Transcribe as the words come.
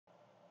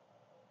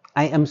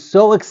I am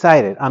so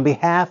excited on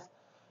behalf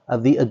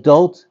of the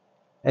Adult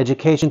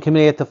Education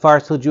Committee at the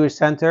Forest Hill Jewish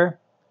Center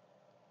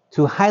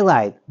to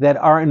highlight that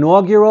our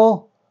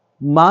inaugural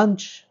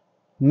Munch,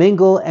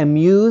 Mingle, and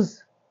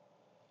Muse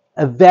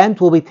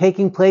event will be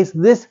taking place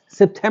this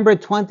September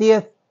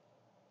 20th,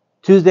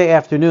 Tuesday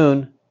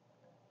afternoon,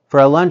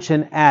 for a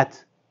luncheon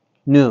at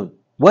noon.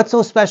 What's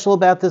so special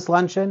about this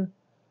luncheon?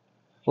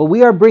 Well,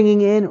 we are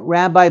bringing in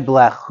Rabbi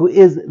Blech, who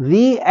is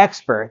the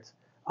expert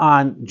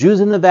on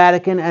Jews in the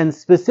Vatican and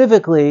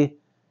specifically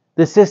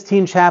the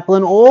Sistine Chapel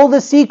and all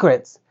the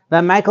secrets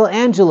that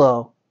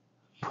Michelangelo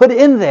put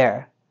in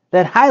there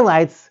that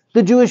highlights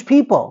the Jewish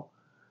people.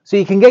 So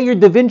you can get your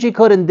Da Vinci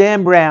Code and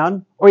Dan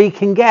Brown, or you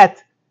can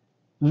get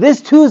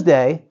this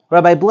Tuesday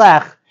Rabbi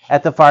Blech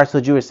at the Forest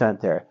Hill Jewish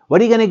Center.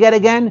 What are you going to get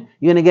again?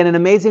 You're going to get an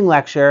amazing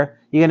lecture,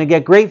 you're going to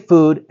get great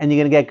food, and you're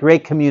going to get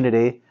great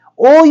community.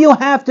 All you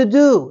have to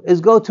do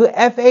is go to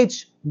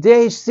fhjc.ca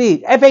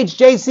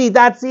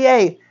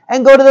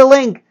and go to the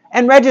link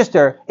and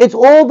register. It's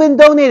all been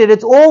donated.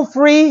 It's all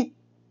free.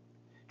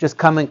 Just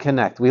come and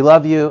connect. We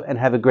love you and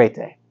have a great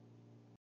day.